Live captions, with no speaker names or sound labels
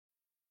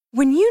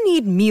When you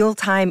need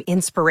mealtime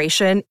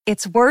inspiration,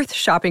 it's worth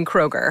shopping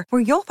Kroger,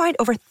 where you'll find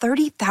over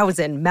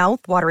 30,000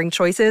 mouth-watering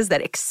choices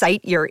that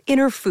excite your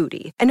inner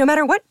foodie. And no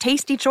matter what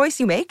tasty choice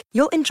you make,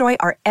 you'll enjoy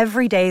our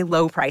everyday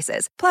low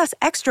prices, plus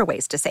extra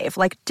ways to save,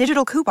 like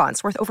digital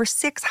coupons worth over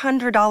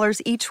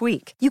 $600 each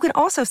week. You can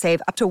also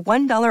save up to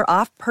 $1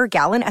 off per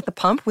gallon at the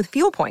pump with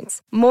fuel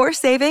points. More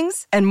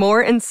savings and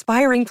more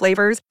inspiring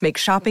flavors make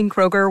shopping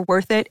Kroger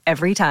worth it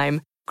every time.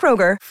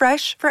 Kroger,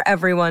 fresh for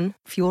everyone.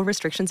 Fuel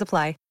restrictions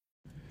apply.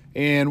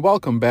 And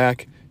welcome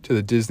back to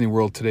the Disney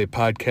World Today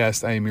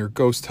podcast. I am your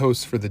ghost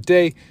host for the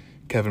day,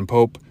 Kevin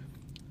Pope.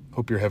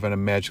 Hope you're having a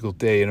magical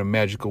day and a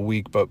magical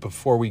week. But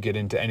before we get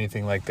into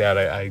anything like that,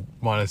 I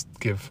want to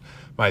give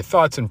my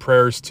thoughts and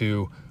prayers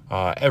to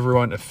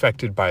everyone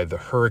affected by the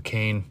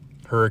hurricane.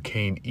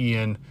 Hurricane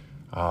Ian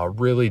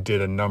really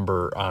did a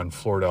number on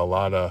Florida.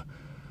 A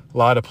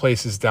lot of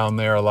places down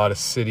there, a lot of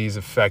cities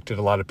affected,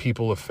 a lot of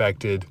people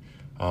affected.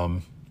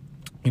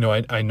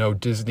 I know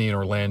Disney in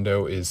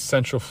Orlando is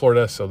Central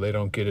Florida, so they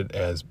don't get it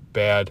as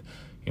bad.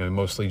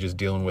 Mostly just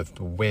dealing with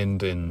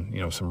wind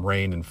and, some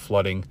rain and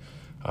flooding.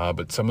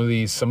 But some of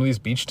these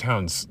beach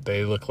towns,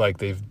 they look like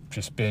they've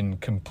just been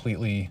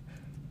completely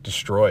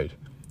destroyed.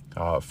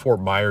 Fort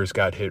Myers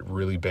got hit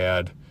really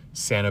bad.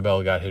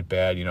 Sanibel got hit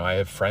bad. I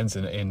have friends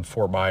in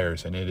Fort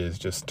Myers, and it is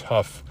just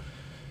tough.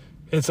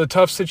 It's a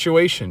tough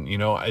situation,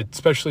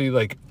 especially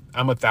like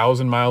I'm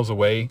 1,000 miles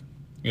away.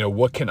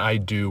 What can I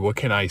do? What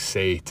can I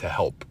say to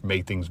help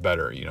make things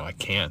better? I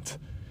can't.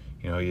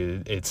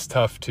 It's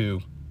tough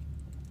to,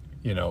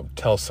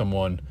 tell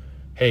someone,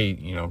 hey,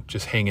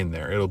 just hang in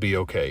there. It'll be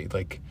okay.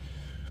 Like,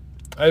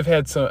 I've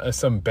had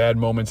some bad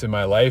moments in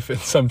my life, and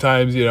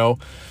sometimes, the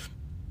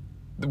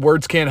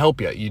words can't help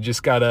you. You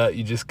just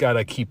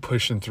gotta keep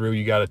pushing through.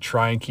 You gotta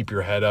try and keep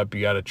your head up.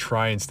 You gotta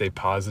try and stay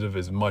positive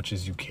as much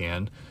as you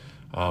can.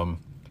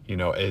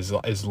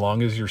 As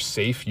long as you're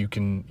safe, you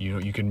can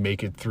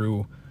make it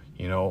through.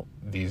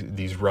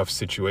 These rough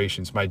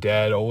situations. My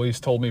dad always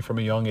told me from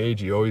a young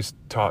age, he always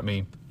taught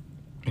me,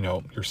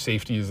 your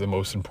safety is the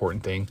most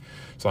important thing.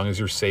 As long as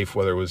you're safe,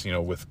 whether it was,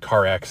 with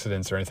car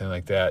accidents or anything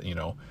like that,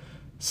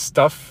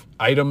 stuff,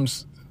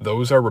 items,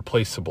 those are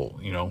replaceable.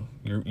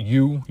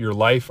 Your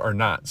life are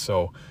not.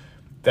 So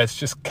that's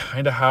just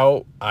kind of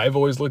how I've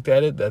always looked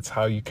at it. That's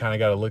how you kind of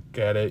got to look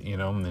at it,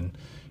 and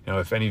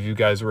if any of you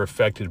guys were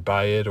affected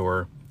by it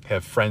or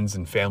have friends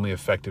and family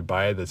affected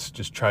by it, let's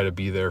just try to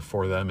be there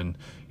for them and,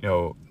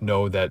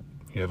 know that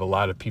you have a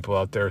lot of people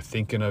out there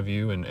thinking of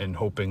you and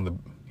hoping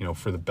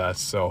for the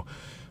best. So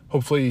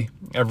hopefully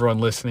everyone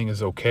listening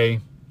is okay,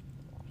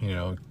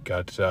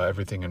 got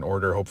everything in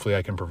order. Hopefully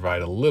I can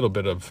provide a little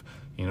bit of,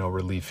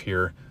 relief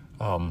here.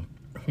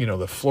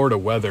 The Florida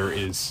weather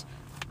is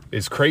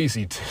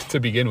crazy to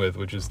begin with,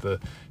 which is the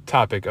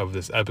topic of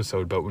this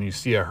episode. But when you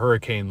see a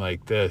hurricane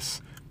like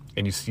this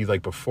and you see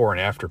like before and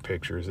after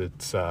pictures,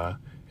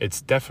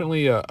 it's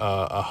definitely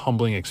a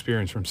humbling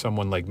experience from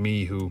someone like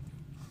me who,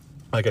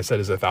 like I said,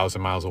 is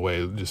 1,000 miles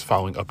away, just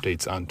following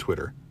updates on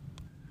Twitter.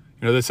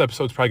 This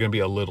episode's probably going to be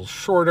a little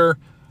shorter.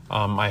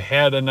 I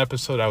had an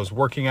episode I was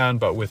working on,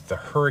 but with the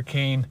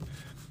hurricane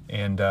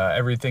and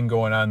everything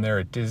going on there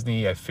at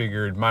Disney, I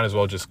figured might as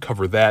well just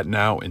cover that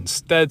now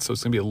instead. So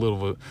it's going to be a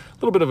little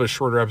bit of a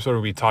shorter episode.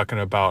 We'll be talking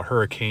about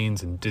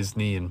hurricanes and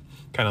Disney and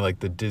kind of like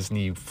the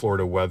Disney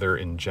Florida weather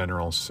in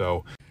general.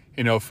 So,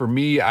 for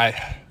me,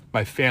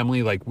 my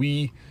family, like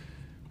we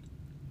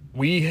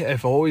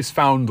have always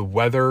found the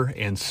weather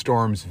and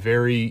storms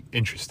very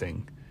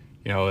interesting.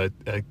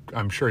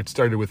 I'm sure it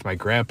started with my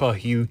grandpa.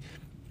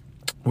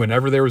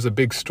 Whenever there was a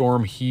big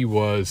storm, he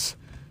was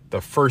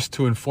the first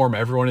to inform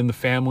everyone in the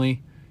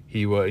family.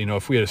 He would,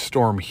 if we had a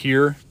storm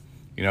here,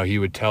 he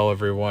would tell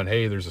everyone,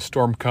 hey, there's a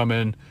storm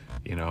coming,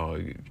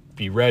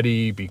 be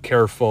ready, be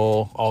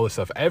careful, all this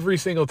stuff. Every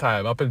single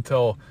time up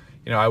until,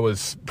 I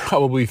was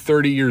probably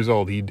 30 years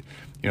old, he'd,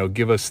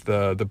 give us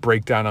the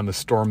breakdown on the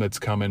storm that's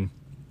coming.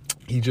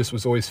 He just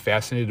was always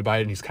fascinated by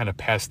it, and he's kind of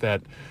passed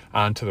that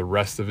on to the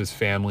rest of his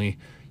family.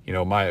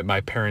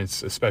 My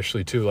parents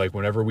especially too, like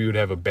whenever we would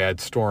have a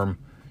bad storm,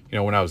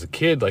 when I was a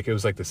kid, like it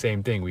was like the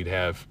same thing. We'd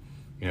have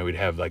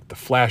like the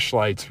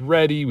flashlights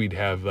ready. We'd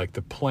have like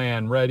the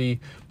plan ready,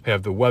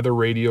 have the weather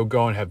radio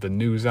going, have the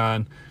news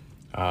on.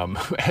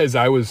 As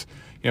I was,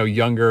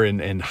 younger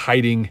and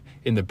hiding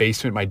in the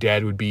basement, my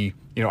dad would be,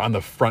 on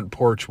the front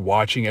porch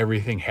watching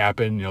everything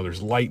happen.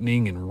 There's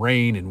lightning and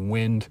rain and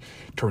wind,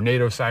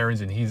 tornado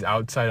sirens, and he's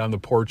outside on the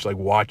porch, like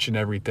watching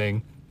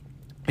everything.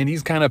 And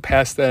he's kind of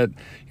passed that,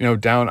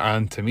 down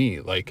on to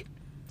me. Like,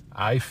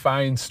 I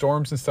find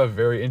storms and stuff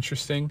very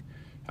interesting.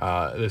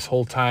 This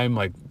whole time,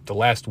 like the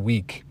last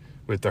week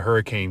with the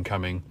hurricane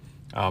coming,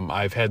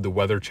 I've had the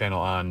Weather Channel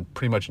on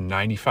pretty much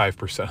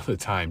 95% of the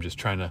time, just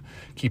trying to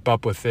keep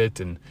up with it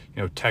and,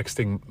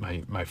 texting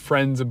my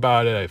friends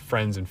about it. I have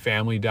friends and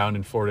family down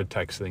in Florida,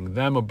 texting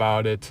them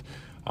about it.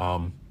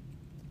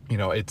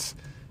 It's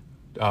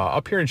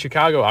up here in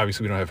Chicago,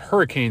 obviously we don't have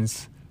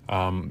hurricanes.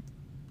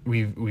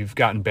 We've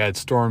gotten bad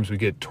storms. We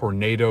get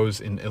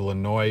tornadoes in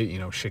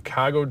Illinois.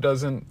 Chicago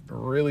doesn't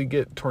really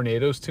get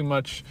tornadoes too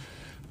much.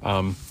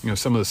 Some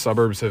of the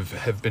suburbs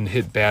have been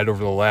hit bad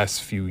over the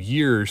last few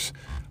years.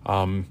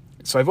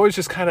 So I've always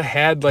just kind of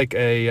had like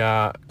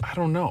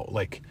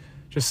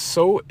just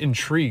so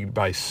intrigued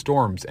by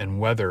storms and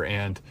weather,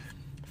 and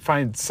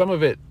find some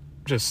of it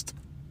just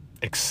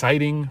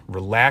exciting,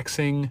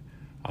 relaxing,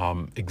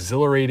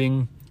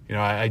 exhilarating.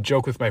 I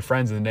joke with my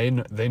friends, and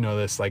they know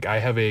this. Like, I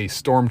have a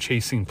storm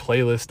chasing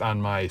playlist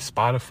on my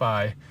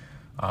Spotify.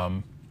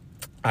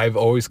 I've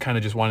always kind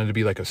of just wanted to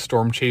be like a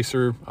storm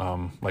chaser,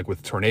 like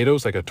with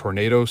tornadoes, like a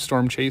tornado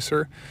storm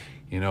chaser.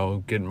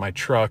 Get in my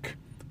truck,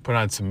 put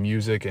on some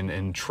music,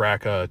 and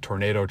track a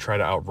tornado, try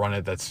to outrun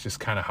it. That's just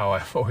kind of how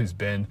I've always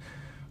been.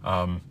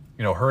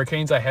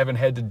 Hurricanes I haven't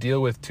had to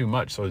deal with too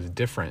much, so it's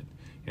different.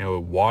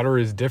 Water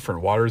is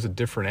different. Water is a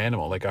different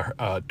animal. Like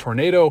a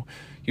tornado,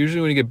 usually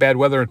when you get bad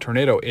weather, a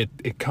tornado,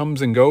 it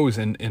comes and goes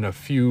in a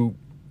few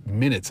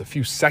minutes, a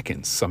few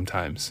seconds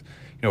sometimes.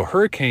 A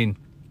hurricane,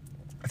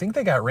 I think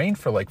they got rain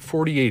for like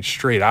 48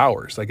 straight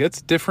hours. Like,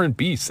 it's different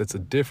beast. That's a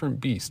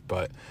different beast.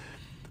 But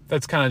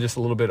that's kind of just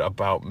a little bit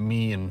about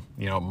me and,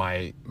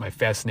 my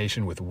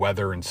fascination with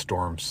weather and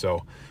storms.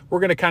 So we're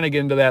going to kind of get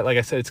into that. Like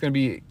I said, it's going to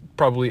be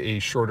probably a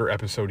shorter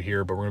episode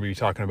here, but we're going to be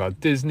talking about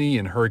Disney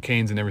and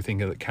hurricanes and everything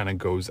that kind of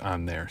goes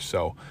on there.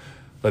 So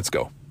let's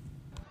go.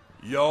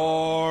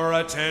 Your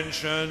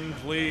attention,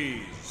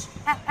 please.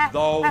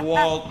 The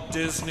Walt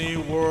Disney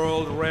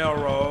World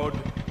Railroad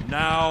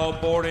now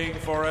boarding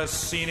for a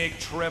scenic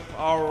trip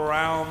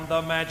around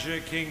the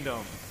Magic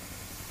Kingdom.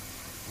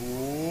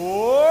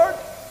 Board!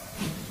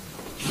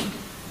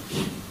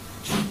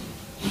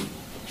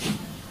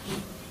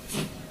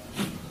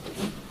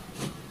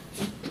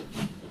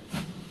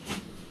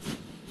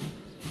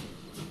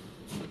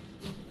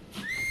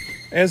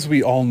 As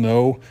we all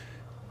know,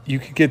 you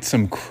could get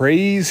some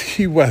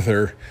crazy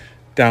weather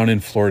down in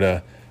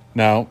Florida.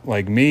 Now,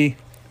 like me,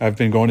 I've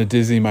been going to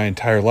Disney my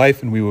entire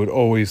life, and we would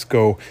always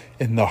go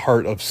in the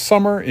heart of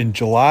summer in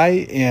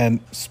July. And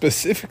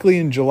specifically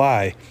in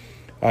July,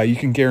 you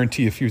can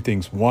guarantee a few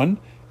things. 1,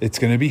 it's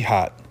going to be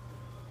hot.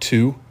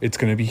 2, it's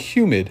going to be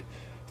humid.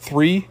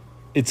 3,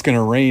 it's going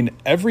to rain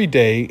every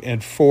day.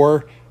 And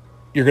 4,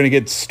 you're going to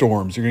get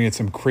storms. You're going to get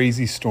some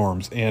crazy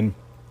storms. And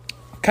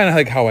kind of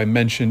like how I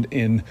mentioned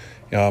in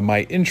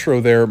my intro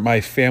there, my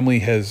family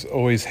has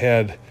always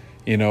had,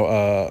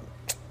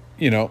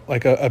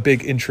 like a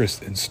big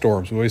interest in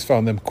storms. We always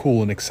found them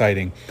cool and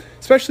exciting,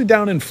 especially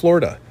down in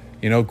Florida.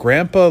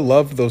 Grandpa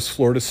loved those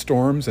Florida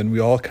storms, and we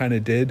all kind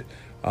of did.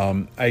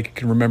 I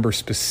can remember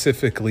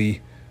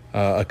specifically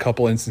a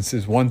couple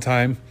instances. One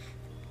time,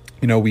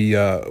 we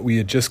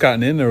had just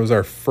gotten in. There was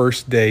our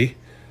first day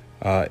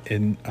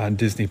on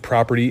Disney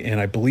property, and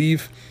I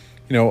believe,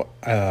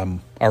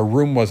 our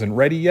room wasn't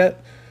ready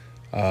yet.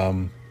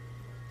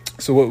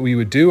 So what we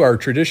would do, our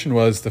tradition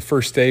was the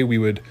first day we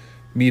would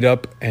meet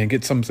up and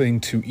get something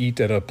to eat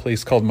at a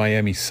place called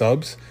Miami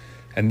Subs.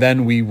 And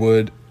then we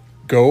would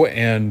go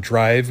and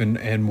drive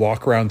and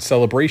walk around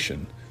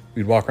Celebration.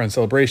 We'd walk around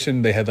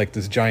Celebration. They had like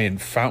this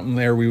giant fountain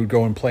there we would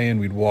go and play in.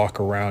 We'd walk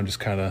around, just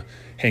kind of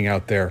hang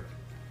out there.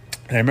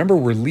 And I remember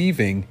we're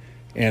leaving,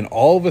 and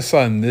all of a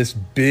sudden this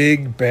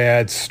big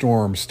bad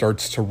storm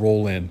starts to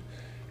roll in.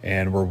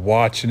 And we're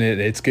watching it.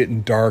 It's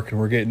getting dark, and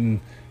we're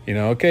getting,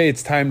 okay,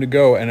 it's time to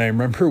go. And I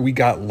remember we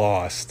got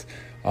lost.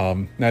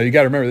 Now you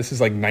got to remember, this is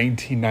like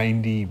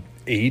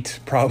 1998,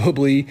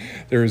 probably.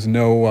 There's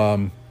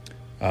no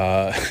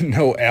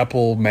no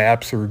Apple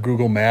Maps or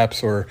Google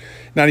Maps, or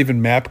not even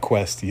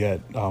MapQuest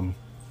yet.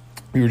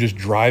 We were just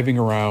driving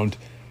around,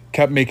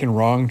 kept making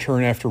wrong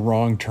turn after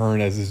wrong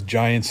turn as this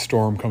giant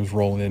storm comes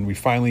rolling in. We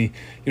finally,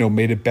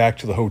 made it back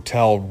to the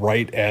hotel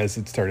right as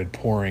it started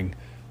pouring.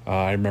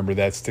 I remember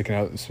that sticking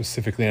out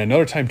specifically. And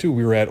another time, too,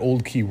 we were at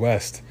Old Key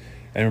West.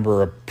 I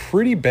remember a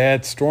pretty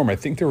bad storm. I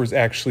think there was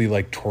actually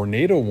like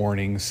tornado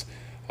warnings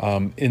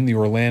in the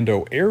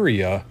Orlando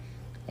area.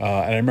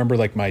 And I remember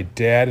like my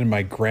dad and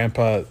my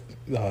grandpa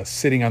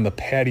sitting on the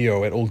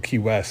patio at Old Key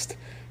West,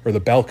 or the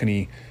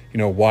balcony,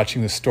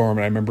 watching the storm.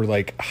 And I remember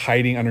like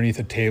hiding underneath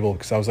a table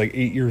because I was like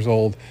 8 years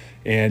old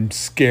and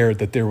scared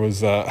that there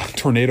was a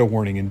tornado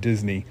warning in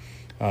Disney.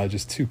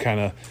 Just two kind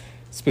of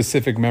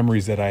specific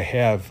memories that I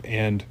have.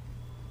 And,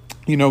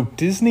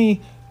 Disney,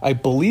 I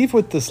believe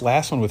with this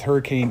last one with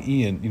Hurricane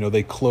Ian,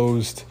 they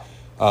closed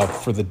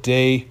for the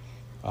day.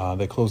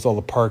 They closed all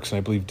the parks, and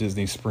I believe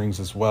Disney Springs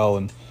as well.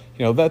 And,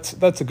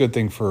 that's a good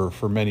thing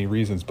for many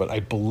reasons. But I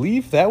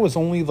believe that was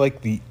only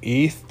like the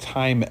 8th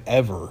time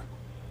ever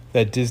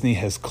that Disney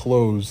has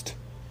closed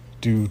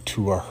due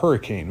to a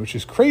hurricane, which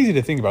is crazy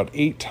to think about.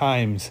 8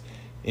 times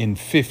in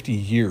 50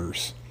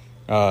 years.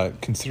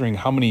 Considering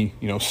how many,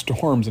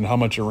 storms and how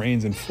much it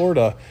rains in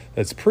Florida,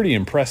 that's pretty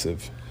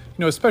impressive.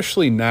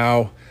 Especially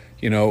now,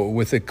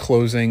 with it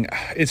closing,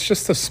 it's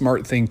just a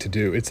smart thing to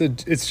do.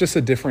 It's just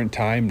a different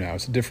time now.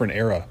 It's a different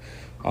era.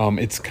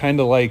 It's kind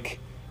of like,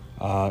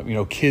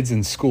 kids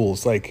in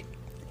schools. Like,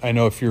 I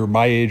know if you're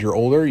my age or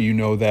older, you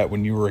know that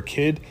when you were a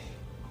kid,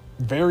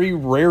 very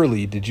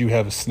rarely did you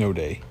have a snow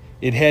day.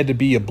 It had to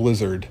be a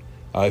blizzard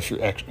If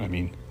you're actually, I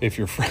mean, if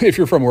you're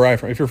from where I'm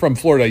from, if you're from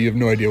Florida, you have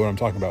no idea what I'm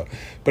talking about.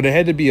 But it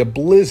had to be a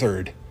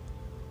blizzard,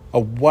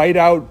 a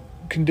whiteout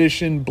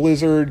condition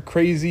blizzard,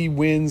 crazy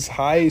winds,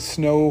 high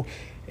snow,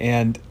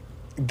 and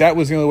that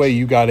was the only way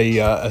you got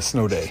a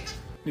snow day.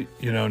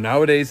 You know,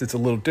 nowadays it's a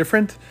little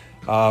different.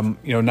 You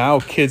know, now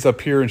kids up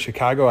here in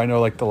Chicago, I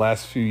know like the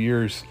last few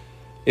years,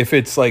 if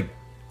it's like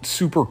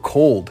super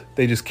cold,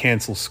 they just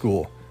cancel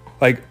school.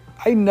 Like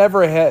I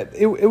never had,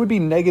 it would be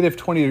negative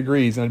 20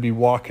 degrees and I'd be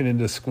walking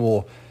into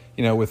school,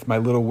 you know, with my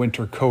little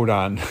winter coat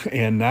on.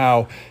 And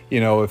now,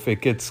 you know, if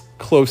it gets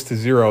close to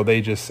zero,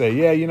 they just say,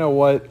 yeah, you know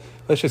what,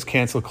 let's just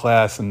cancel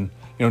class. And,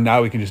 you know,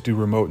 now we can just do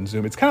remote and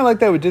Zoom. It's kind of like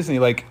that with Disney.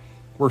 Like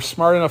we're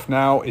smart enough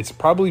now. It's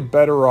probably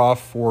better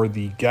off for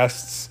the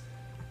guests.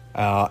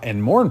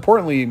 And more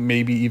importantly,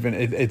 maybe even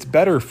it's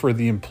better for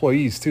the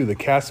employees too, the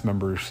cast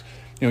members.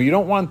 You know, you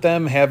don't want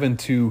them having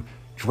to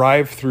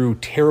drive through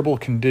terrible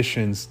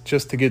conditions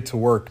just to get to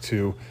work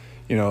to,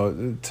 you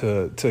know,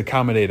 to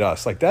accommodate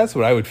us. Like that's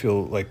what I would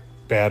feel like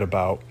bad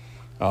about.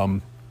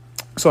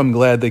 So I'm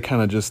glad they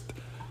kind of just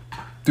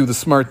do the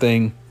smart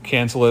thing,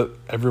 cancel it.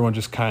 Everyone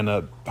just kind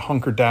of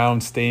hunker down,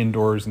 stay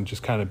indoors, and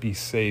just kind of be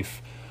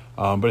safe.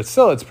 But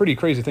it's pretty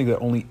crazy to think that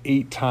only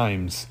 8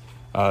 times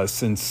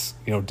since,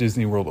 you know,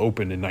 Disney World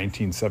opened in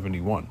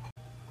 1971.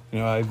 You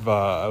know,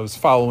 I was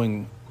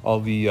following all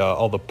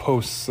the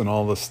posts and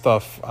all the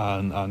stuff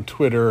on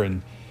Twitter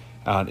and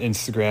on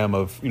Instagram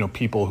of, you know,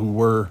 people who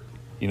were,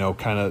 you know,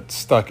 kind of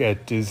stuck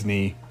at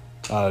Disney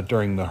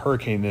during the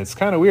hurricane. And it's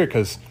kind of weird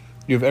because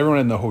you have everyone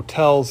in the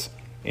hotels,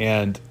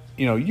 and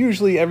you know,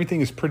 usually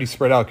everything is pretty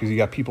spread out because you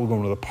got people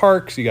going to the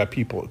parks, you got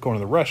people going to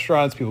the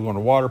restaurants, people going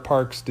to water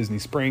parks, Disney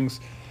Springs.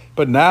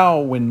 But now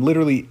when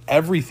literally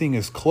everything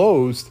is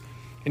closed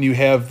and you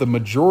have the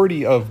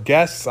majority of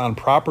guests on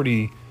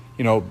property,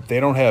 you know, they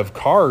don't have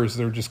cars,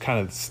 they're just kind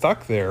of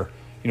stuck there.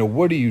 You know,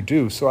 what do you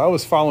do? So I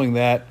was following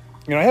that.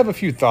 You know, I have a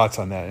few thoughts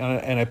on that.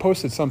 And I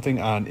posted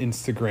something on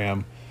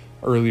Instagram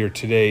earlier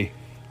today.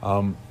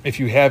 If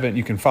you haven't,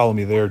 you can follow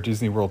me there,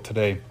 Disney World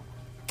Today.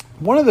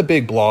 One of the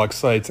big blog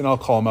sites, and I'll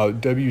call them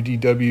out,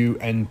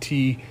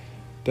 WDWNT,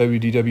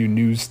 WDW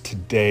News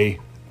Today.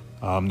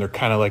 They're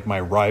kind of like my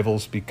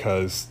rivals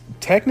because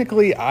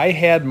technically I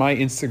had my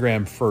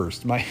Instagram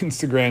first. My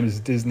Instagram is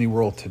Disney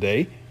World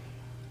Today.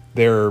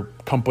 Their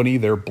company,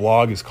 their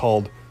blog is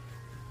called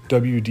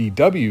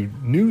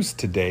WDW News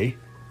Today.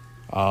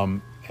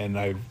 And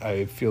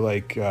I feel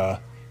like you know,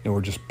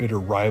 we're just bitter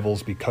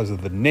rivals because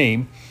of the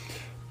name.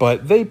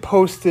 But they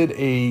posted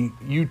a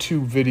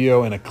YouTube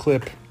video and a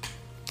clip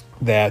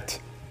that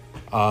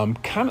I'm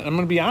going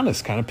to be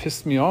honest, kind of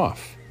pissed me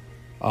off.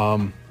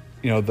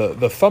 You know,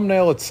 the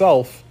thumbnail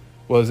itself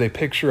was a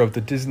picture of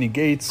the Disney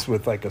gates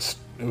with like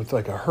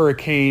a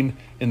hurricane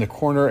in the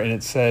corner, and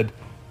it said,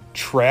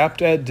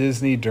 "Trapped at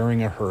Disney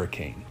during a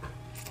hurricane."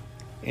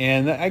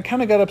 And I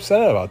kind of got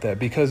upset about that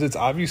because it's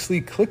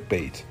obviously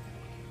clickbait.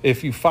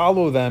 If you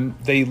follow them,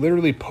 they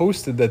literally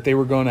posted that they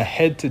were going to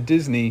head to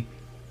Disney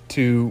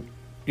to,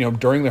 you know,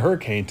 during the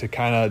hurricane to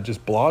kind of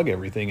just blog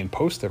everything and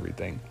post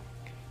everything.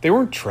 They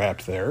weren't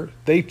trapped there.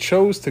 They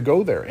chose to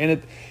go there.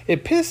 And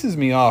it pisses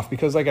me off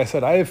because, like I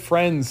said, I have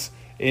friends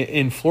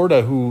in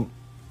Florida who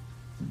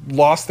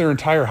lost their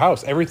entire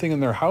house. Everything in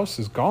their house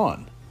is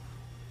gone,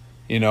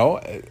 you know?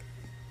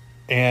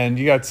 And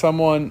you got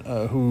someone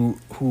who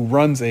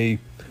runs a, you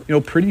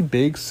know, pretty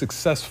big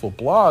successful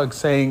blog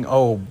saying,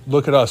 "Oh,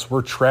 look at us,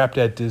 we're trapped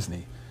at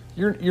Disney."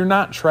 You're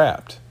not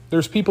trapped.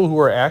 There's people who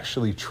are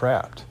actually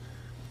trapped,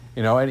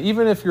 you know. And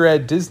even if you're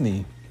at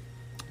Disney,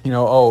 you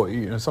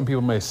know, some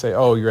people may say,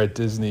 "Oh, you're at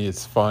Disney,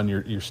 it's fun,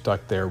 you're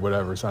stuck there,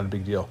 whatever, it's not a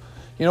big deal."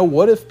 You know,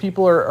 what if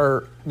people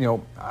are you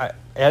know,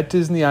 at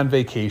Disney on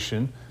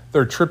vacation,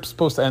 their trip's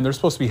supposed to end, they're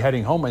supposed to be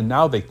heading home, and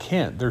now they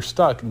can't, they're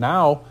stuck.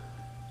 Now,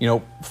 you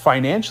know,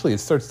 financially it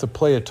starts to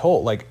play a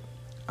toll. Like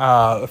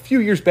a few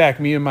years back,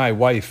 me and my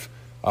wife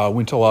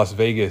went to Las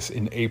Vegas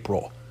in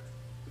April,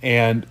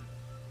 and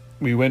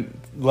we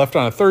left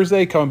on a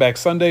Thursday, coming back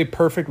Sunday,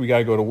 perfect, we got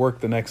to go to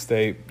work the next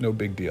day, no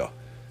big deal.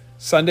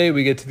 Sunday,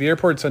 we get to the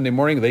airport. Sunday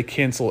morning, they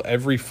cancel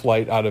every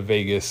flight out of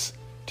Vegas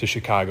to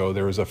Chicago.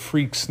 There was a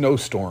freak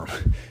snowstorm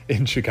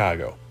in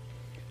Chicago.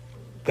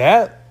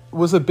 That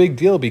was a big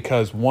deal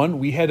because, one,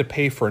 we had to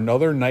pay for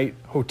another night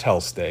hotel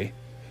stay.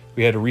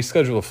 We had to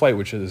reschedule a flight,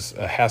 which is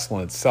a hassle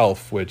in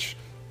itself, which,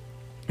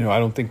 you know, I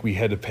don't think we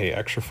had to pay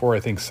extra for.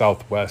 I think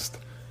Southwest,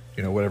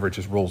 you know, whatever, it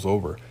just rolls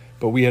over.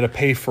 But we had to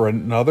pay for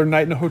another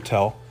night in a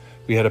hotel.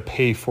 We had to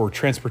pay for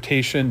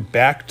transportation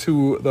back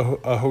to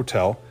a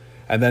hotel,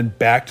 and then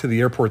back to the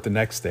airport the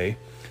next day.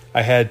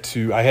 I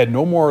had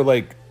no more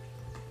like,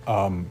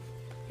 you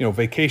know,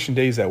 vacation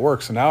days at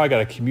work. So now I got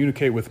to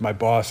communicate with my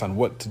boss on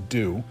what to do.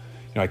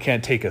 You know, I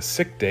can't take a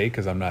sick day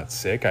because I'm not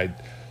sick. I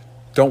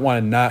don't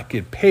want to not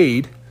get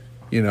paid,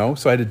 you know,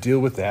 so I had to deal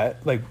with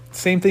that. Like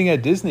same thing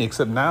at Disney,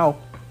 except now,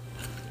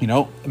 you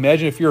know,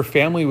 imagine if you're a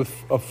family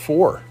of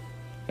 4.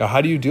 You know,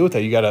 how do you deal with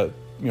that? You got to,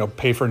 you know,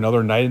 pay for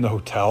another night in the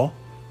hotel.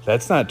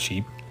 That's not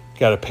cheap. You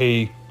got to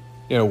pay,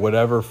 you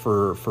whatever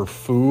for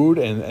food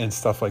and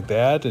stuff like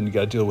that. And you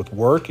got to deal with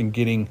work and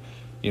getting,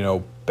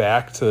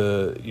 back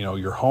to,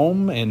 your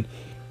home. And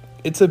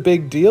it's a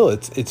big deal.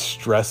 It's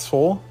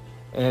stressful.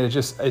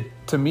 And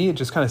to me, it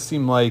just kind of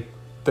seemed like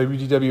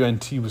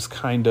WDWNT was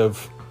kind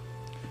of,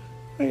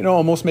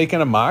 almost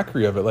making a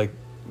mockery of it. Like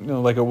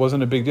it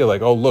wasn't a big deal.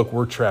 Like, oh, look,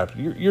 we're trapped.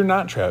 You're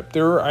not trapped.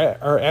 There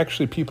are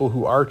actually people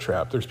who are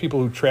trapped. There's people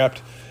who are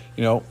trapped,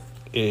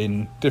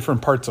 in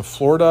different parts of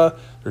Florida.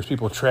 There's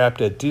people trapped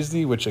at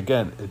Disney, which,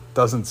 again, it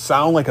doesn't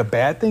sound like a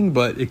bad thing,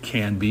 but it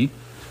can be.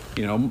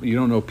 You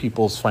don't know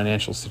people's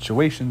financial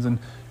situations, and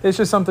it's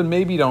just something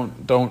maybe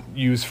don't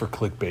use for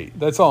clickbait.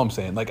 That's all I'm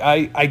saying. Like,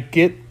 I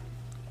get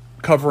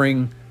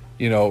covering,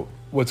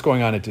 what's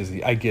going on at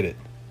Disney. I get it.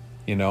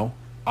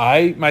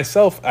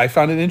 I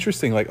found it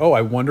interesting. Like, oh,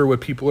 I wonder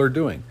what people are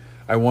doing.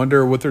 I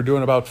wonder what they're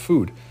doing about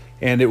food.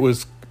 And it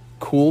was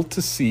cool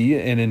to see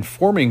and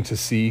informing to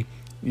see,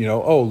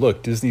 oh,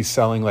 look, Disney's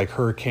selling like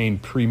hurricane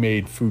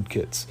pre-made food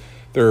kits.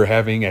 They're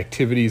having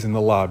activities in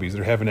the lobbies.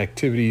 They're having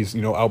activities,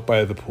 out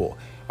by the pool.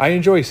 I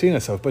enjoy seeing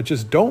that stuff, but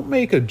just don't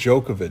make a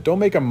joke of it. Don't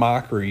make a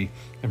mockery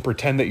and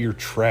pretend that you're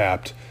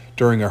trapped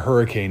during a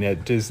hurricane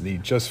at Disney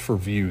just for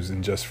views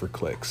and just for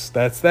clicks.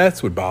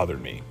 That's what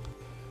bothered me.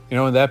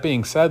 And that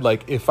being said,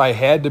 like, if I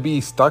had to be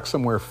stuck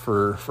somewhere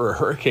for a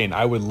hurricane,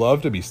 I would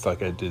love to be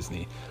stuck at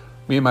Disney.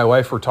 Me and my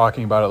wife were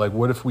talking about it. Like,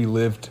 what if we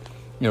lived,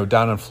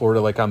 down in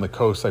Florida, like on the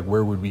coast, like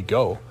where would we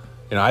go?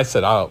 I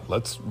said,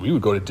 we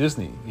would go to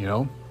Disney,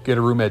 get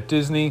a room at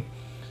Disney.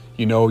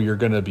 You're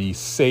going to be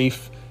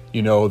safe.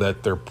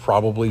 That they're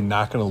probably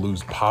not going to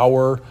lose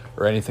power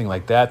or anything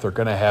like that. They're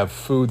going to have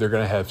food. They're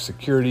going to have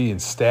security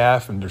and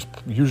staff. And there's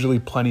usually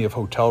plenty of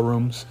hotel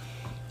rooms.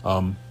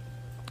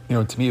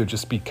 To me, it would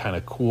just be kind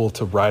of cool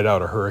to ride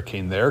out a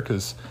hurricane there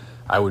because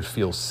I would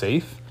feel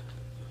safe.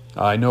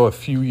 I know a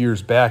few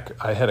years back,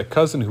 I had a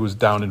cousin who was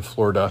down in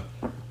Florida,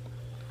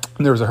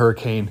 and there was a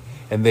hurricane,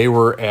 and they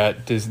were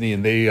at Disney,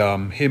 and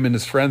him and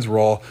his friends were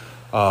all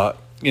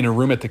in a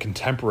room at the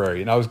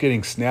Contemporary, and I was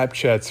getting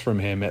Snapchats from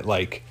him at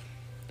like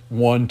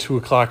 1, 2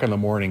 o'clock in the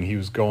morning. He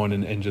was going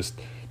and just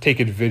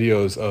taking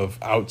videos of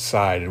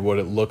outside and what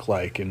it looked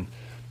like, and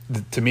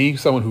to me,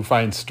 someone who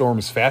finds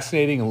storms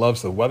fascinating and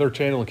loves the Weather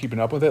Channel and keeping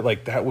up with it,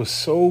 like that was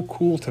so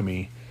cool to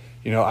me.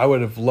 I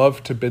would have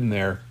loved to have been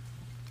there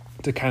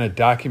to kind of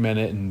document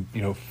it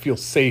and, feel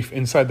safe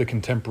inside the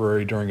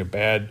Contemporary during a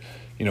bad,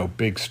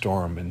 big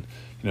storm. And,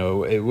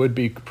 it would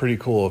be pretty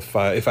cool if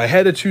I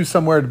had to choose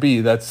somewhere to be,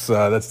 that's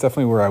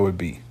definitely where I would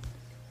be.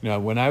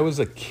 When I was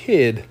a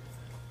kid,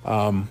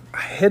 I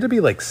had to be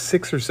like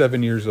 6 or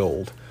 7 years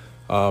old.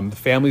 The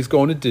family's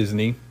going to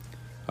Disney.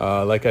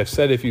 Like I've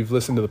said, if you've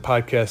listened to the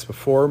podcast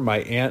before, my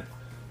aunt,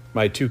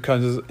 my 2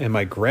 cousins, and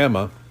my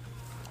grandma,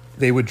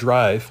 they would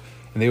drive,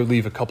 and they would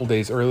leave a couple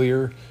days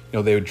earlier.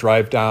 They would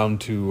drive down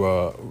to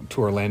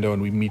Orlando,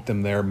 and we'd meet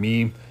them there.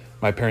 Me,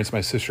 my parents,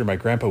 my sister, my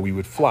grandpa, we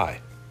would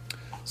fly.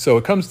 So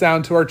it comes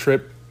down to our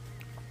trip.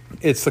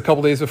 It's a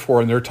couple days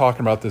before, and they're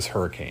talking about this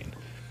hurricane.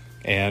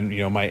 And,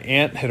 my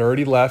aunt had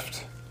already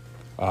left.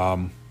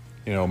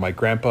 My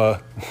grandpa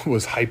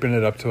was hyping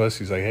it up to us.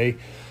 He's like, hey,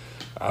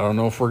 I don't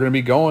know if we're going to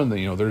be going.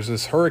 There's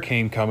this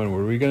hurricane coming. What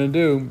are we going to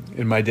do?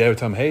 And my dad would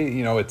tell him, hey,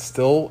 it's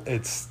still,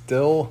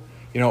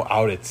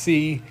 out at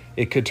sea.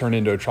 It could turn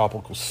into a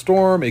tropical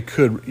storm. It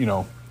could,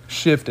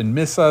 shift and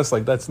miss us.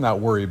 Like, let's not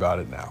worry about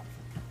it now.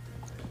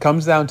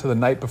 Comes down to the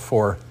night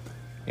before,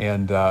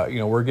 and,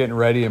 we're getting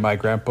ready, and my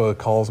grandpa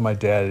calls my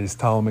dad. He's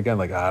telling him again,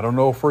 like, I don't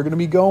know if we're going to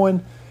be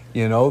going.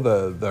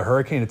 The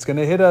hurricane, it's going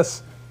to hit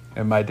us.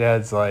 And my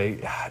dad's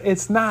like,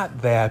 it's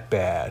not that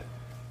bad.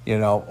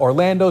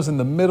 Orlando's in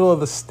the middle of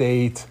the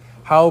state.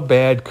 How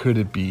bad could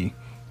it be?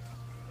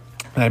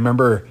 And I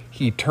remember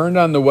he turned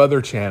on the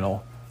Weather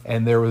Channel,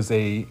 and there was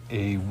a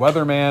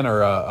weatherman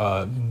or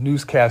a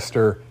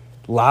newscaster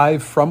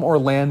live from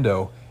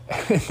Orlando.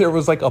 And there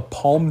was like a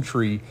palm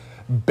tree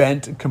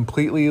bent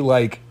completely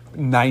like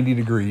 90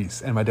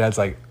 degrees. And my dad's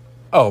like,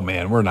 oh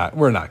man, we're not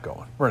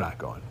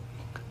going.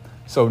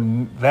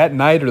 So that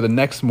night or the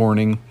next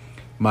morning,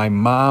 my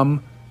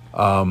mom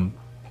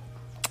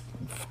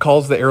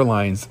calls the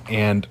airlines,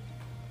 and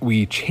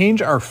we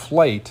change our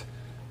flight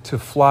to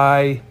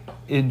fly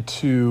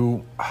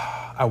into,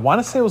 I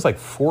want to say it was like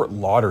Fort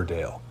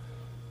Lauderdale.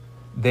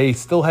 They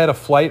still had a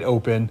flight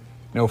open,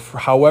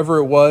 however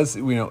it was,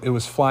 it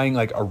was flying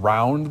like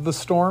around the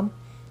storm.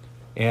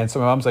 And so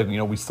my mom's like,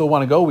 we still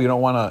want to go. We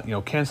don't want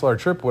to, cancel our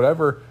trip,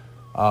 whatever.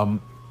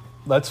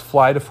 Let's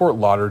fly to Fort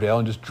Lauderdale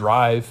and just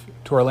drive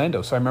to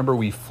Orlando. So I remember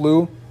we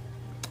flew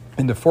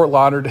into Fort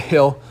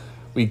Lauderdale.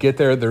 We get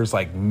there, there's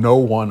like no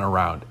one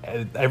around.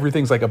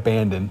 Everything's like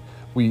abandoned.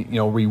 We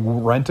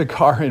rent a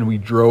car and we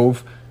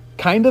drove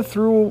kind of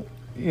through,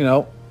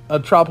 a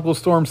tropical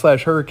storm /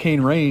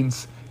 hurricane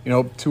rains,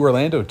 to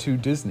Orlando, to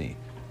Disney.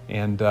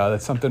 And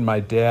that's something my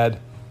dad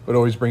would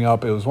always bring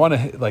up. It was one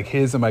of like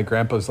his and my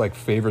grandpa's like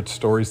favorite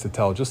stories to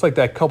tell. Just like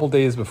that couple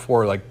days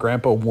before, like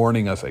grandpa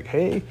warning us like,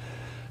 hey,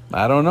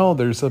 I don't know,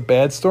 there's a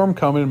bad storm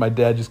coming. And my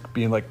dad just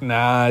being like,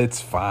 nah,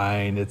 it's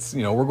fine. It's,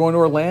 we're going to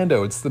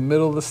Orlando. It's the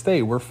middle of the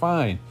state. We're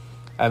fine.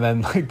 And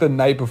then like the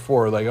night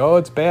before, like, oh,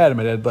 it's bad. And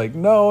my dad's like,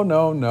 no,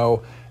 no,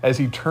 no. As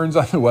he turns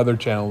on the Weather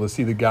Channel to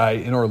see the guy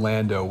in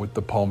Orlando with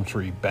the palm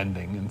tree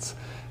bending. And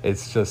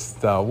it's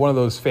just one of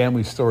those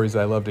family stories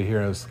I love to hear.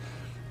 And it was,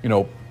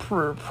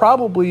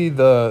 probably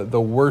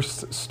the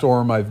worst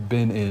storm I've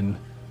been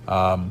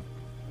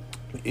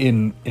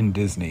in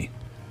Disney.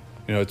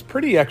 It's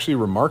pretty actually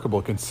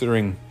remarkable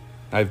considering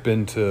I've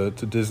been to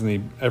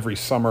Disney every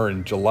summer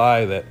in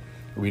July that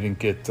we didn't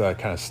get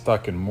kind of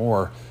stuck in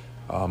more.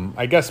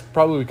 I guess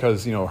probably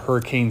because,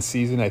 hurricane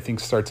season, I think,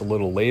 starts a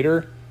little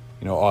later,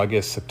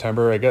 August,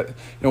 September.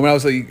 When I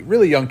was a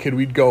really young kid,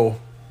 we'd go,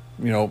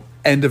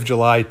 end of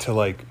July to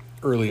like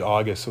early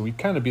August. So we'd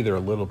kind of be there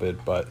a little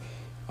bit. But,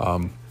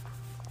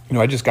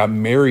 I just got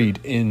married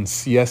in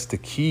Siesta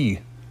Key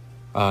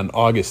on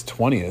August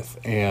 20th.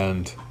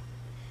 And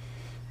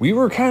we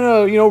were kind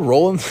of,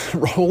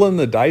 rolling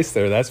the dice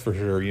there. That's for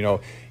sure.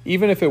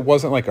 Even if it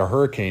wasn't like a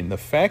hurricane, the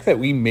fact that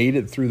we made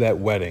it through that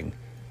wedding,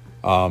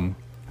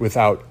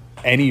 without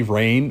any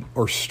rain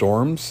or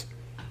storms,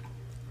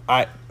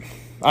 I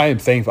am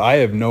thankful. I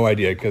have no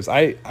idea because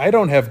I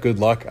don't have good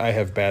luck. I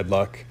have bad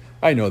luck.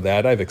 I know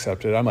that. I've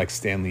accepted it. I'm like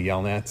Stanley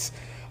Yelnats.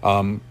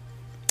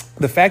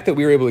 The fact that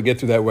we were able to get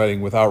through that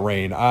wedding without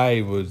rain,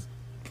 I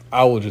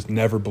will just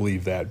never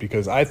believe that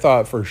because I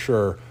thought for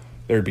sure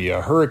there'd be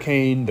a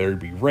hurricane, there'd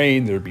be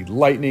rain, there'd be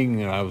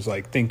lightning. And I was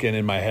like thinking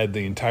in my head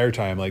the entire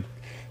time, like,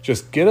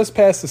 just get us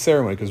past the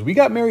ceremony because we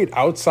got married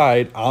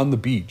outside on the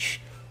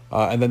beach.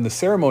 And then the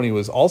ceremony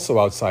was also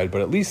outside, but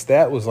at least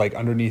that was like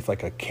underneath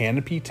like a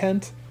canopy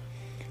tent.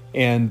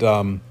 And,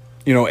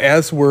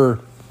 as we're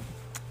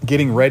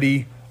getting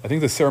ready, I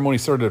think the ceremony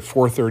started at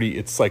 4:30.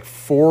 It's like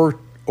 4:05,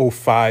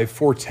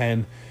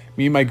 4:10.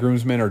 Me and my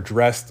groomsmen are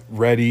dressed,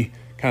 ready,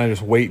 kind of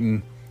just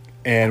waiting.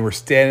 And we're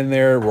standing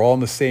there. We're all in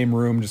the same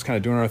room, just kind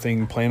of doing our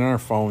thing, playing on our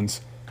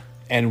phones.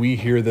 And we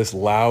hear this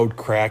loud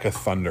crack of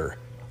thunder.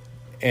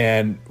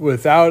 And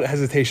without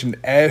hesitation,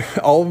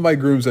 all of my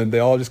groomsmen, they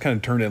all just kind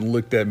of turned and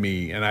looked at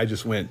me. And I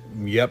just went,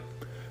 yep,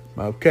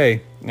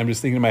 okay. I'm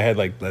just thinking in my head,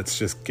 like, let's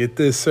just get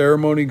this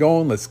ceremony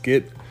going. Let's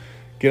get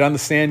on the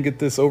stand, get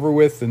this over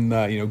with, and,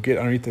 get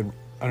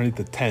underneath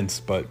the tents.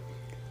 But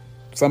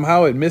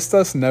somehow it missed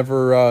us,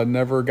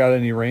 never got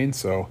any rain.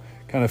 So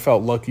kind of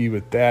felt lucky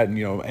with that. And,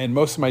 and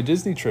most of my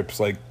Disney trips,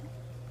 like,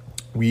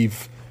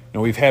 we've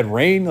had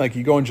rain. Like,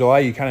 you go in July,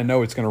 you kind of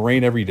know it's going to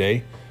rain every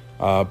day.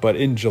 But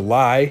in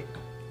July,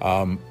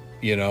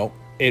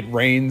 it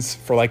rains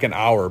for like an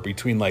hour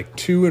between like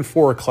 2 and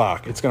 4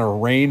 o'clock. It's going to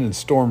rain and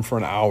storm for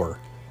an hour.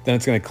 Then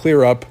it's going to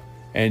clear up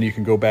and you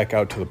can go back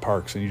out to the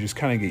parks and you just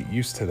kind of get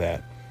used to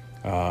that.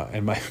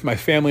 And my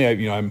family, I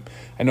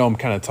know I'm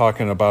kind of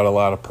talking about a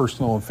lot of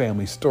personal and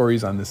family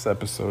stories on this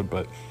episode,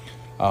 but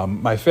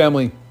my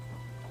family,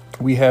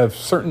 we have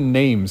certain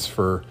names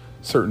for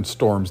certain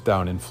storms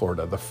down in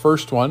Florida. The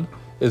first one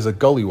is a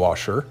gully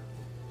washer.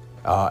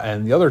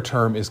 And the other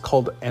term is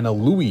called an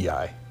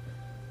alluviae.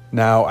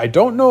 Now, I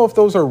don't know if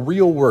those are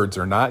real words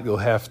or not. You'll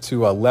have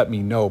to let me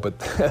know. But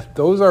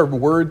those are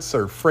words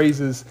or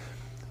phrases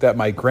that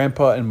my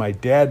grandpa and my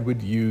dad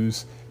would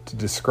use to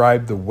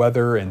describe the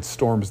weather and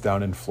storms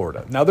down in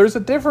Florida. Now, there's a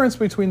difference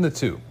between the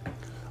two.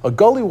 A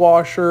gully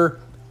washer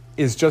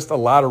is just a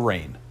lot of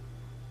rain.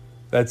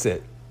 That's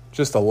it.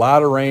 Just a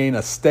lot of rain,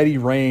 a steady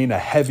rain, a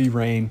heavy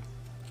rain.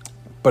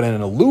 But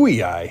an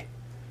alluviae,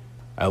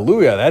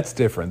 that's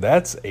different.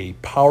 That's a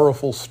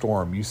powerful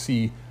storm. You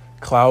see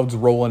clouds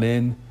rolling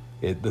in.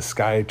 The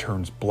sky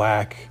turns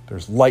black.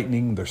 There's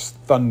lightning. There's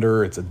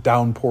thunder. It's a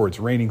downpour. It's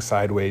raining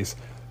sideways.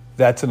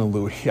 That's an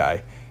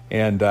alluviae.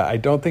 And I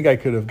don't think I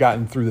could have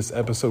gotten through this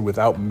episode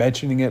without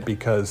mentioning it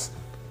because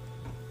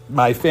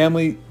my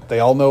family, they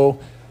all know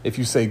if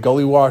you say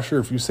gully washer,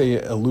 if you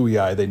say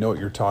alluviae, they know what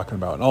you're talking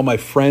about. And all my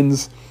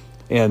friends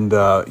and,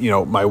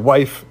 my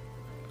wife,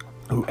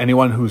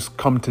 anyone who's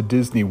come to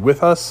Disney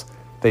with us,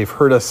 they've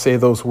heard us say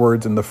those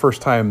words, and the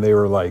first time they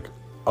were like,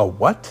 a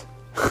what?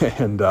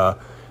 And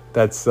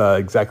that's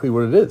exactly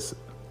what it is,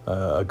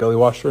 a gully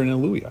washer and an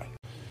alluviae.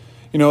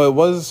 It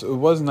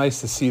was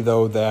nice to see,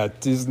 though,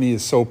 that Disney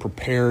is so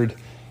prepared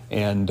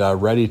and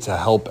ready to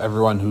help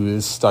everyone who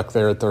is stuck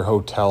there at their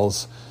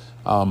hotels.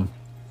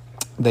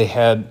 They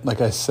had,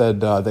 like I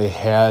said, they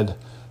had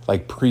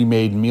like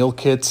pre-made meal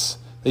kits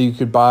that you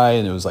could buy,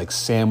 and it was like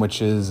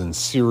sandwiches and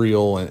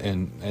cereal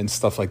and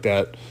stuff like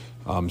that.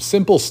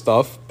 Simple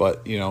stuff,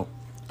 but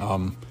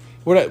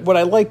what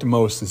I liked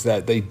most is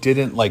that they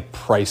didn't like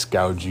price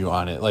gouge you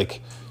on it.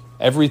 Like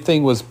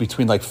everything was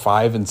between like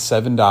 $5 and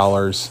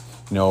 $7.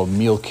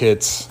 Meal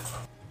kits,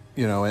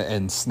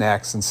 and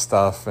snacks and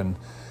stuff, and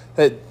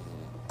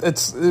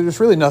there's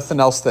really nothing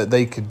else that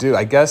they could do.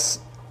 I guess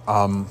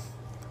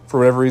for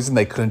whatever reason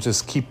they couldn't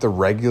just keep the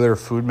regular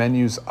food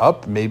menus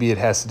up. Maybe it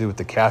has to do with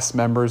the cast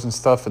members and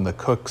stuff, and the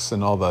cooks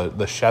and all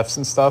the chefs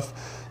and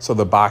stuff. So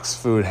the box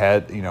food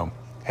had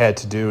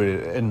to do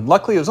it, and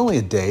luckily it was only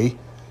a day,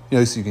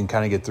 so you can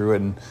kind of get through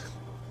it. And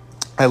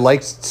I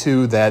liked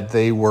too that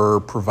they were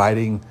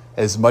providing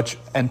as much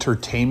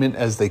entertainment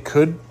as they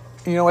could,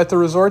 at the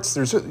resorts.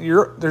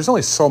 There's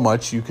only so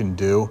much you can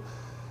do.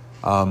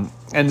 And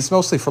it's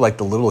mostly for like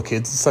the little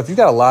kids and stuff. You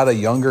got a lot of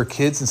younger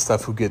kids and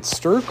stuff who get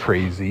stir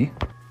crazy.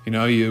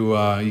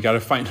 You got to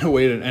find a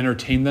way to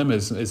entertain them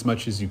as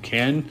much as you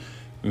can.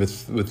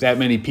 With that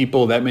many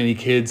people, that many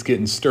kids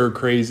getting stir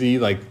crazy,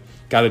 like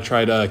got to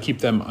try to keep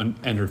them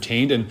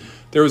entertained. And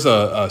there was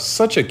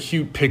such a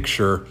cute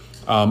picture.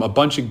 A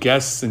bunch of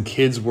guests and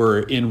kids were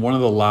in one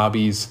of the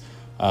lobbies.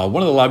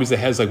 One of the lobbies that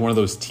has like one of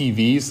those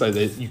TVs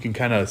that you can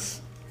kind of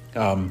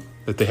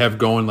that they have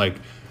going like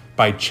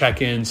by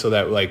check-in, so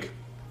that like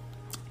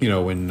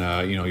when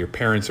your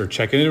parents are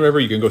checking in or whatever,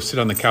 you can go sit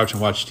on the couch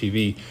and watch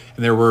TV.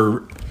 And there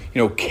were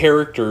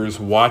characters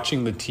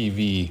watching the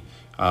TV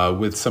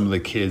with some of the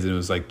kids, and it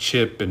was like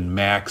Chip and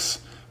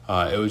Max.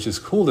 It was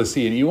just cool to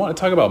see. And you want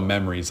to talk about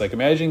memories. Like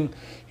imagine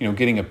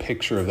getting a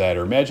picture of that,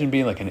 or imagine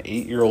being like an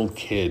 8-year-old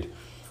kid.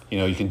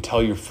 You can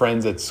tell your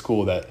friends at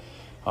school that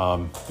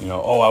I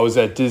was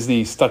at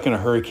Disney stuck in a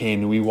hurricane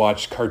and we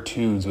watched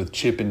cartoons with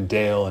Chip and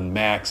Dale and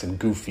Max and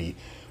Goofy.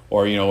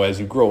 Or, as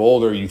you grow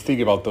older, you think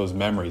about those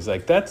memories.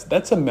 Like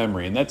that's a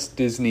memory, and that's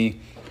Disney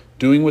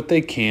doing what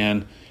they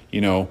can,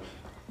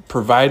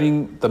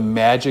 providing the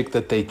magic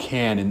that they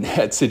can in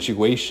that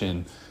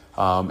situation.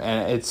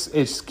 And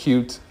it's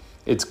cute.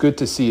 It's good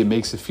to see. It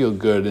makes it feel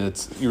good, and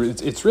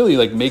it's really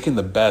like making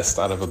the best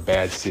out of a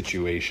bad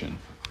situation.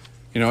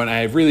 And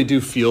I really do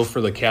feel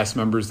for the cast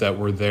members that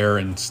were there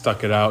and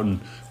stuck it out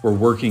and were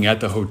working at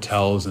the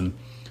hotels. And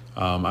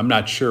I'm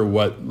not sure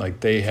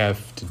what they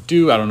have to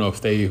do. I don't know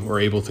if they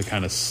were able to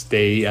kind of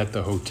stay at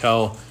the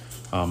hotel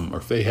or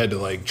if they had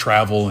to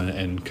travel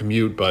and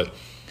commute. But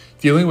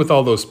dealing with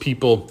all those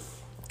people,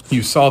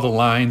 you saw the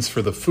lines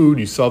for the food.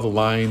 You saw the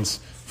lines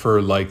for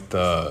at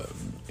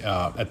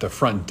the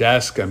front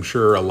desk. I'm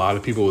sure a lot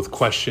of people with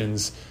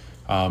questions.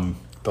 The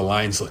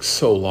lines look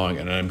so long,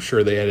 and I'm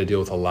sure they had to deal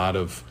with a lot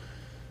of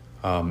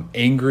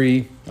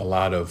angry, a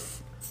lot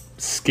of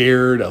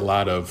scared, a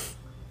lot of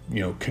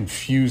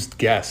confused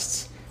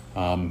guests.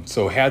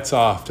 So hats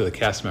off to the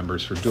cast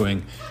members for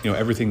doing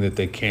everything that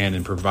they can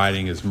and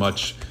providing as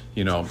much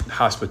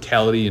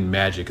hospitality and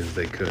magic as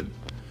they could.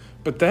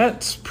 But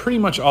that's pretty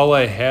much all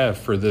I have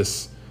for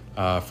this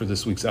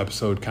week's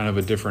episode. Kind of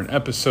a different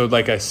episode,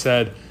 like I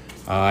said.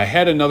 I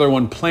had another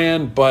one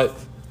planned, but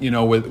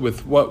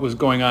with what was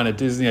going on at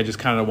Disney, I just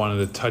kind of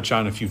wanted to touch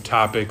on a few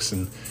topics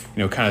and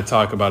kind of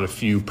talk about a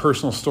few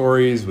personal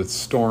stories with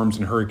storms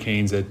and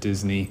hurricanes at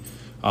Disney.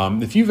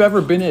 If you've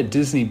ever been at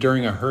Disney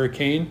during a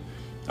hurricane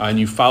and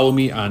you follow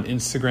me on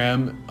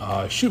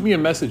Instagram, shoot me a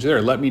message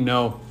there. Let me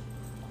know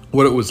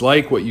what it was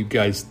like, what you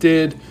guys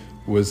did.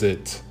 Was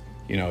it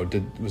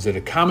was it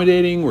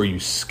accommodating? Were you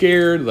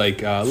scared?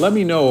 Let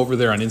me know over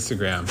there on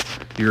Instagram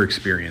your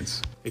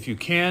experience. If you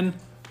can,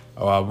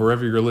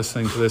 wherever you're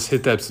listening to this,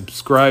 hit that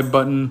subscribe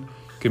button.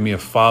 Give me a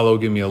follow,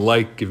 give me a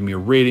like, give me a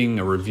rating,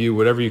 a review,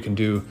 whatever you can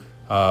do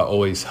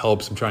always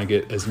helps. I'm trying to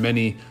get as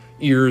many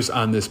ears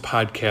on this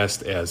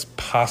podcast as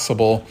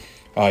possible.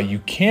 You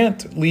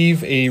can't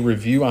leave a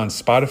review on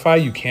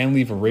Spotify. You can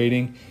leave a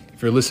rating.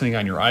 If you're listening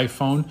on your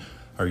iPhone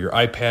or your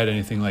iPad,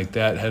 anything like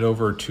that, head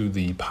over to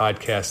the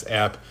podcast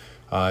app.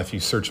 If you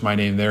search my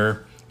name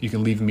there, you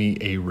can leave me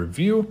a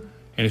review.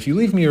 And if you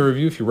leave me a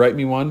review, if you write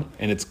me one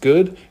and it's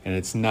good and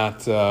it's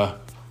not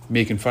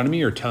making fun of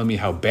me or telling me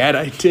how bad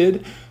I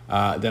did,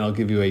 then I'll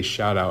give you a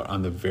shout out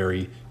on the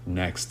very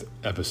next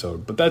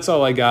episode. But that's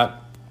all I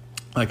got.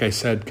 Like I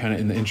said, kind of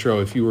in the intro,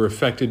 if you were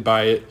affected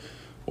by it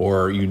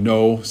or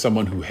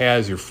someone who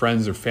has, your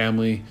friends or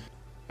family,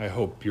 I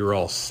hope you're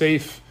all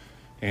safe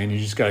and you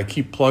just got to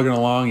keep plugging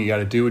along. You got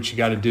to do what you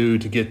got to do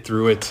to get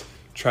through it.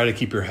 Try to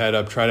keep your head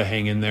up. Try to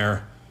hang in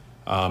there.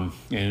 And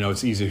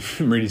it's easy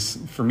for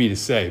me to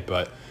say,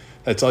 but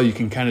that's all you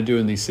can kind of do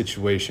in these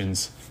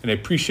situations. And I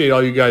appreciate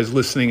all you guys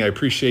listening. I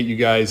appreciate you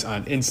guys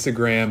on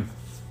Instagram,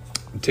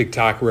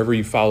 TikTok, wherever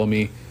you follow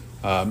me.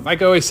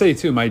 Like I always say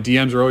too, my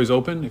DMs are always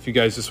open. If you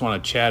guys just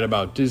want to chat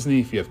about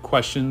Disney, if you have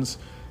questions,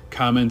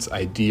 comments,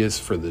 ideas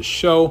for the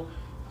show,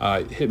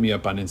 hit me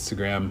up on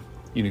Instagram.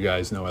 You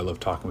guys know I love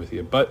talking with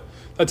you. But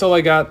that's all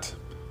I got.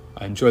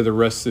 Enjoy the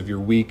rest of your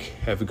week.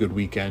 Have a good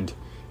weekend,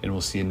 and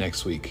we'll see you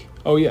next week.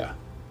 Oh yeah,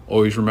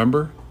 always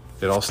remember,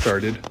 it all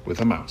started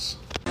with a mouse.